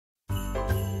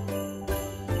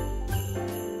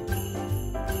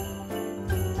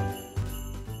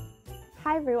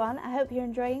Hi everyone, I hope you're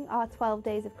enjoying our 12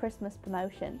 Days of Christmas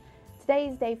promotion. Today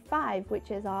is day 5, which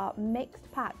is our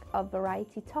mixed pack of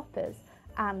variety toppers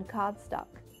and cardstock.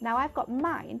 Now I've got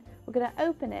mine, we're going to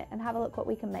open it and have a look what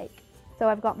we can make. So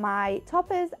I've got my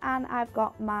toppers and I've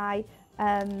got my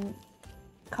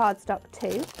cardstock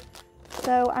too.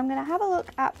 So I'm going to have a look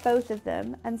at both of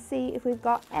them and see if we've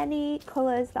got any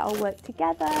colours that will work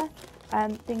together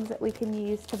and things that we can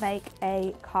use to make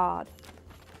a card.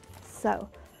 So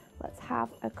let's have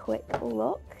a quick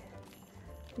look.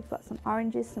 We've got some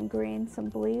oranges, some greens, some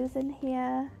blues in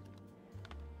here.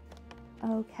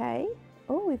 Okay.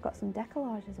 Oh, we've got some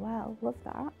decollage as well. Love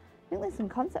that. I think there's some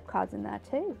concept cards in there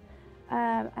too.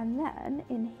 And then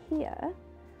in here,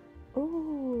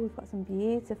 oh, we've got some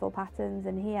beautiful patterns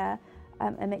in here.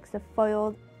 A mix of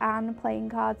foiled and plain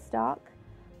cardstock.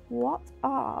 What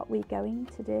are we going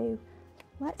to do?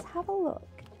 Let's have a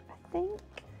look. I think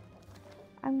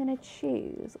I'm going to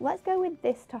choose, let's go with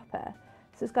this topper.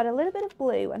 So it's got a little bit of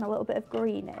blue and a little bit of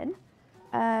green in.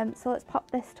 So let's pop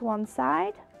this to one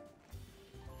side.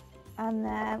 And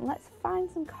then let's find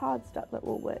some cardstock that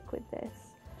will work with this.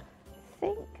 I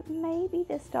think maybe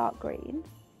this dark green.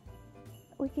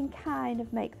 We can kind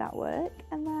of make that work.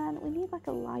 And then we need like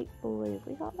a light blue. Have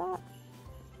we got that?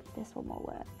 This one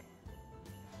will work.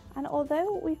 And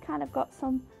although we've kind of got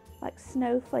some like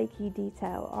snowflakey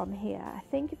detail on here, I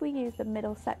think if we use the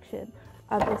middle section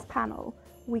of this panel,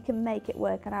 we can make it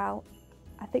work. And I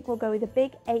think we'll go with a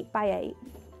big 8x8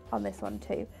 on this one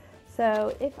too.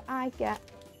 So if I get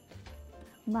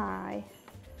my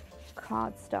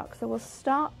cardstock, so we'll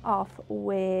start off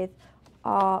with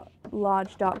our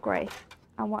large dark grey,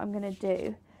 and what I'm going to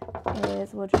do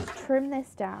is we'll just trim this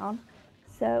down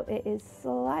so it is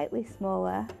slightly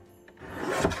smaller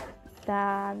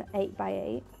than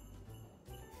 8x8.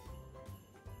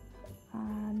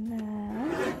 And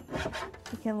then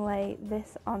we can lay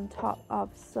this on top of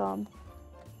some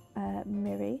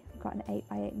mirri. I've got an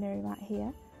 8x8 mirri mat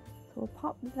here. So we'll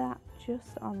pop that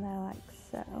just on there like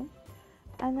so.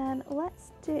 And then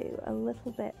let's do a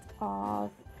little bit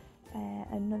of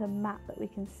another mat that we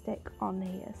can stick on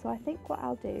here. So I think what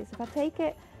I'll do is if I take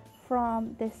it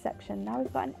from this section, now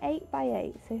we've got an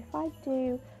 8x8. So if I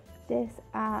do this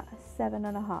at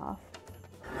 7.5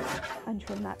 and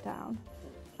trim that down.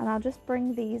 And I'll just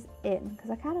bring these in because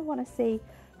I kind of want to see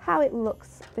how it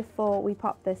looks before we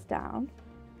pop this down.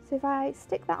 So if I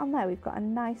stick that on there, we've got a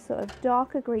nice sort of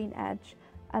darker green edge,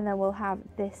 and then we'll have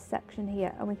this section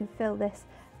here and we can fill this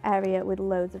area with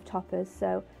loads of toppers.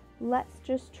 So let's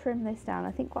just trim this down.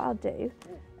 I think what I'll do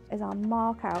is I'll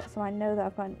mark out so I know that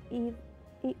I've got an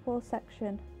equal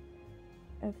section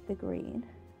of the green,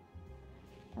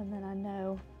 and then I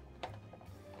know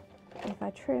if I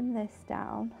trim this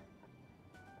down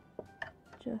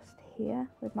just here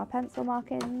with my pencil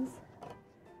markings,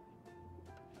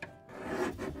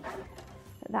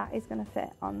 that is going to fit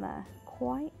on there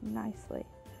quite nicely.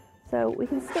 So we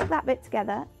can stick that bit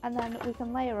together and then we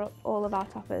can layer up all of our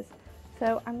toppers.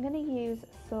 So I'm going to use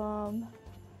some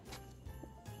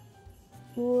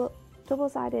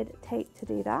double-sided tape to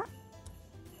do that.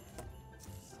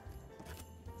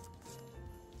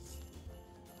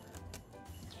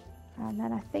 And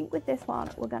then I think with this one,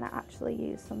 we're going to actually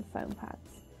use some foam pads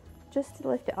just to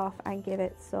lift it off and give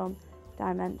it some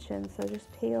dimension. So just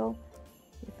peel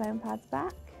your foam pads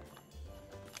back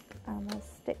and we'll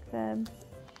stick them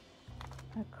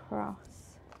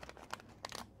across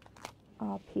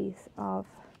our piece of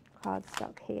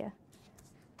cardstock here.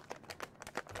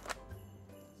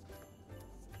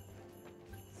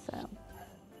 So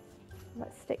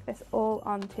let's stick this all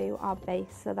onto our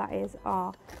base. So that is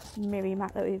our mirri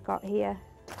mat that we've got here.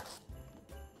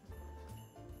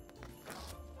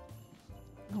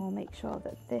 And we'll make sure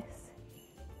that this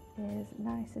is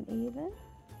nice and even.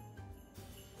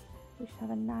 We should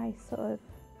have a nice sort of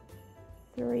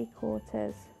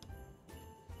 3/4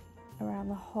 around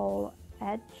the whole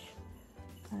edge,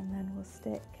 and then we'll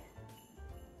stick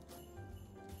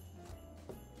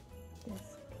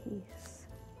this piece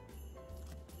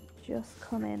just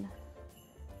coming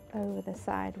over the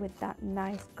side with that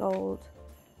nice gold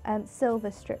and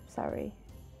silver strip, sorry,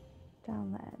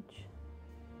 down the edge.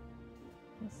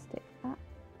 We'll stick that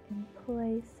in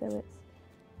place so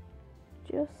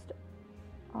it's just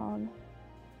on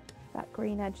that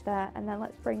green edge there, and then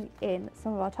let's bring in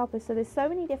some of our toppers. So there's so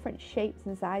many different shapes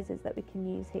and sizes that we can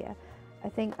use here. I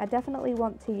think I definitely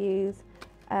want to use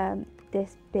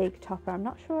this big topper. I'm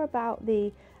not sure about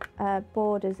the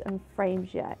borders and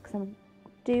frames yet because I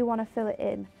do want to fill it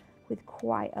in with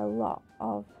quite a lot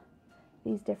of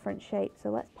these different shapes.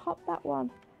 So let's pop that one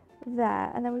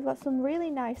there, and then we've got some really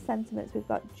nice sentiments. We've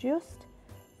got just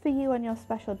for you on your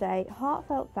special day,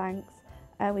 heartfelt thanks.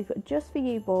 We've got just for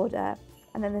you border,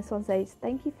 and then this one says,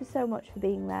 thank you for so much for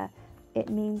being there. It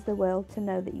means the world to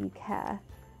know that you care.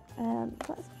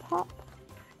 Let's pop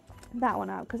that one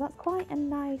out because that's quite a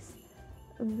nice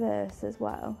verse as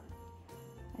well.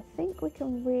 I think we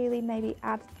can really maybe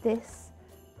add this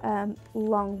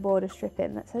long border strip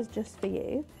in that says just for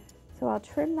you. So I'll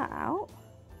trim that out,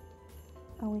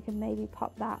 and we can maybe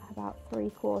pop that about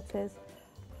 3/4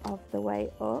 of the way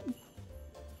up.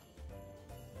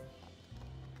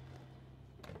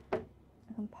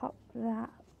 I can pop that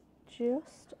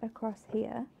just across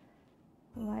here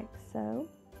like so,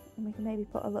 and we can maybe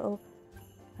put a little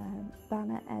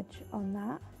banner edge on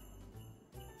that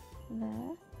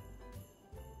there,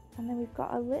 and then we've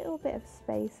got a little bit of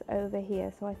space over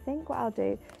here, so I think what I'll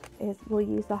do is we'll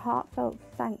use the heartfelt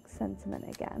thanks sentiment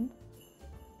again,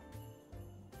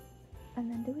 and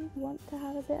then do we want to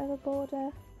have a bit of a border?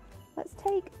 Let's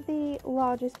take the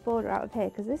largest border out of here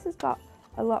because this has got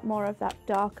a lot more of that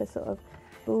darker sort of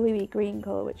bluey green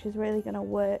colour, which is really going to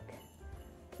work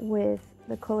with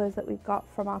the colours that we've got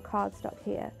from our cardstock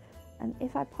here. And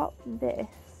if I pop this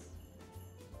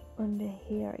under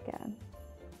here again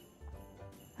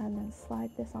and then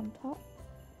slide this on top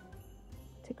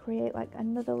to create like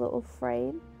another little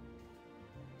frame,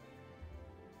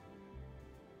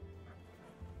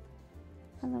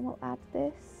 and then we'll add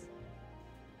this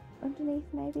underneath.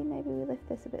 Maybe we lift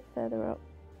this a bit further up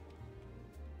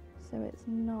so it's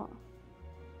not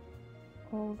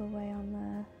all the way on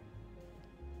there.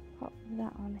 Pop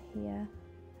that on here,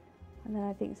 and then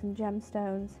I think some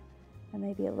gemstones and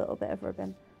maybe a little bit of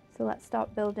ribbon. So let's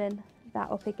start building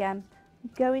that up again. I'm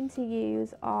going to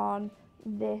use on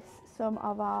this some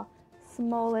of our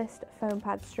smallest foam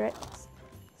pad strips,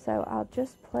 so I'll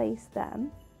just place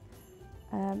them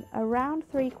around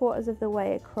 3/4 of the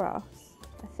way across,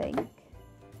 I think,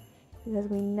 because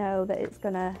we know that it's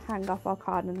going to hang off our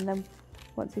card, and then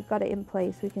once we've got it in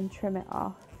place we can trim it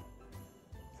off.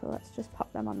 So let's just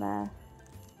pop them on there.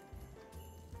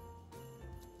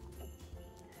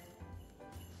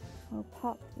 We'll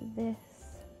pop this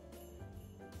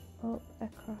up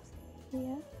across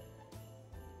here,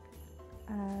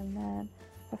 and then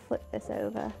if I flip this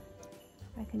over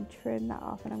I can trim that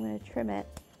off, and I'm going to trim it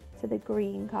to the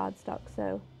green cardstock,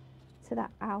 so to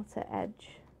that outer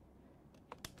edge.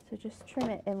 So just trim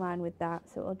it in line with that,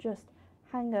 so it'll just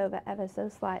hang over ever so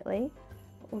slightly.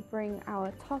 We'll bring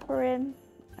our topper in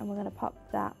and we're going to pop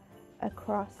that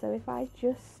across. So if I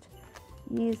just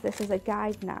use this as a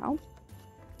guide now,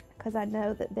 because I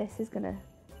know that this is going to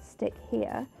stick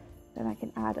here, then I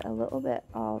can add a little bit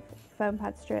of foam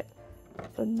pad strip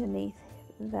underneath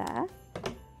there,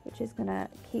 which is going to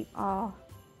keep our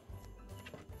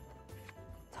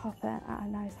topper at a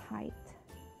nice height.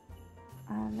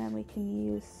 And then we can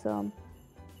use some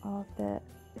of the,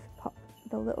 if we pop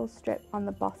the little strip on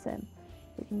the bottom,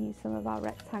 we can use some of our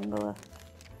rectangular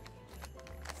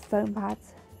foam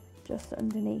pads just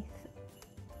underneath.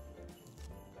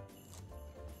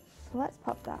 So let's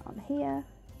pop that on here.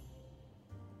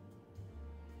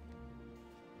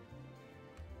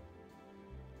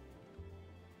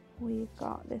 We've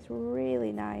got this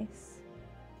really nice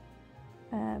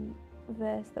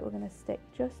verse that we're going to stick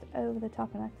just over the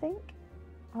top, and I think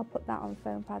I'll put that on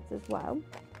foam pads as well.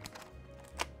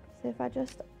 So if I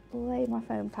just lay my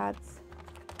foam pads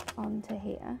onto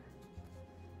here,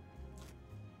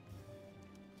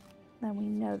 then we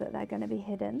know that they're going to be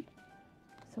hidden.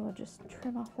 So I'll just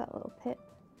trim off that little pip,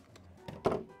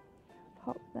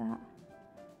 pop that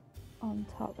on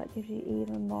top. That gives you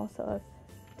even more sort of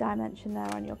dimension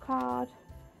there on your card.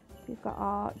 We've got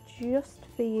our just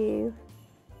for you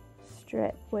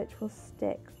strip, which will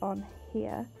stick on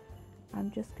here.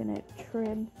 I'm just going to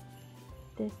trim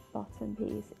this bottom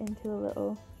piece into a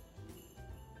little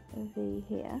V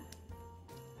here.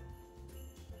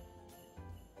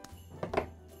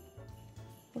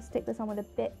 We'll stick this on with a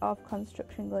bit of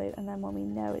construction glue, and then when we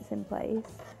know it's in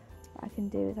place, what I can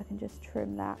do is I can just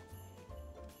trim that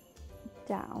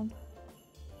down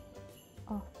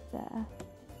off there,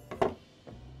 and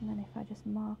then if I just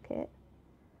mark it,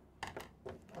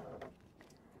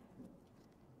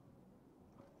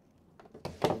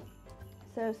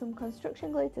 so some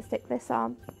construction glue to stick this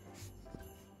on,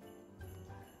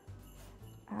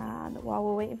 and while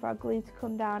we're waiting for our glue to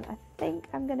come down, I think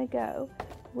I'm going to go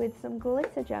with some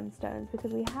glitter gemstones,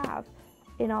 because we have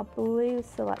in our blue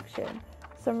selection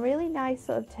some really nice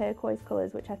sort of turquoise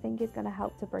colours, which I think is going to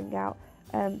help to bring out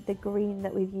the green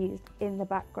that we've used in the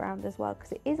background as well,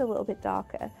 because it is a little bit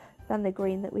darker than the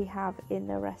green that we have in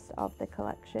the rest of the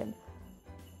collection.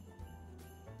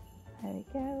 There we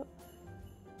go.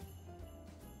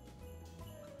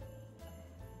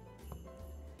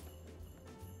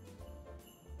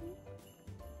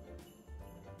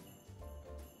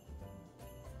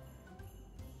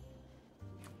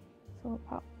 So we'll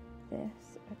pop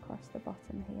this across the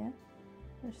bottom here,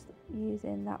 just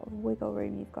using that wiggle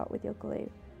room you've got with your glue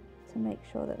to make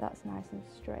sure that that's nice and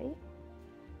straight.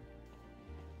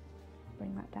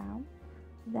 Bring that down.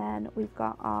 Then we've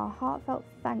got our heartfelt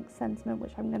thanks sentiment,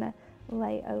 which I'm going to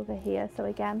lay over here. So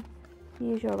again,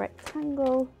 use your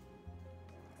rectangle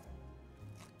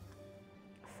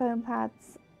foam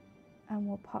pads and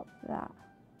we'll pop that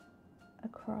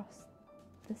across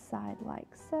the side like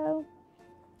so.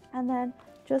 And then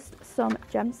just some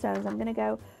gemstones. I'm going to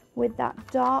go with that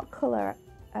dark colour,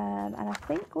 and I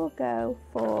think we'll go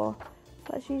for,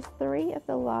 let's use 3 of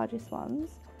the largest ones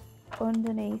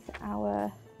underneath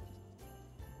our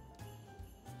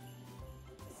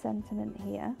sentiment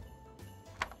here.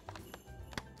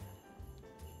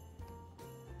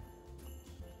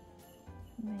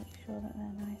 Make sure that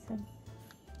they're nice and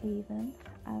even,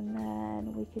 and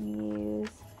then we can use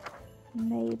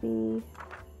maybe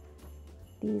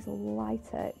these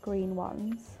lighter green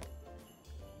ones,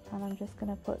 and I'm just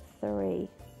going to put 3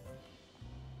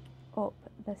 up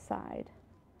the side.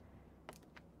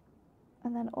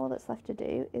 And then all that's left to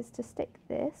do is to stick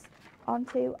this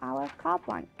onto our card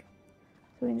blank.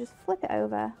 So we can just flip it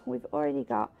over. We've already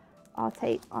got our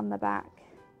tape on the back,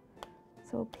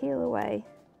 so we'll peel away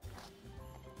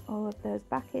all of those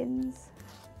backings.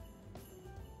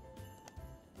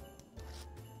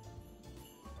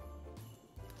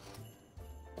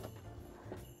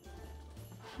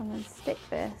 And then stick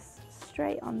this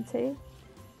straight onto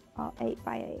our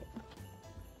 8x8.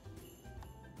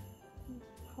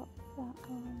 Pop that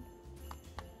on,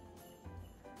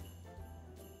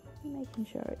 making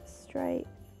sure it's straight,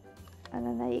 and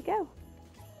then there you go,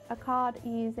 a card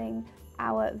using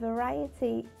our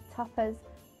variety toppers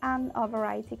and our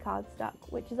variety cardstock,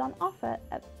 which is on offer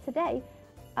today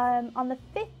on the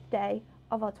 5th day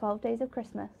of our 12 days of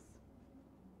Christmas.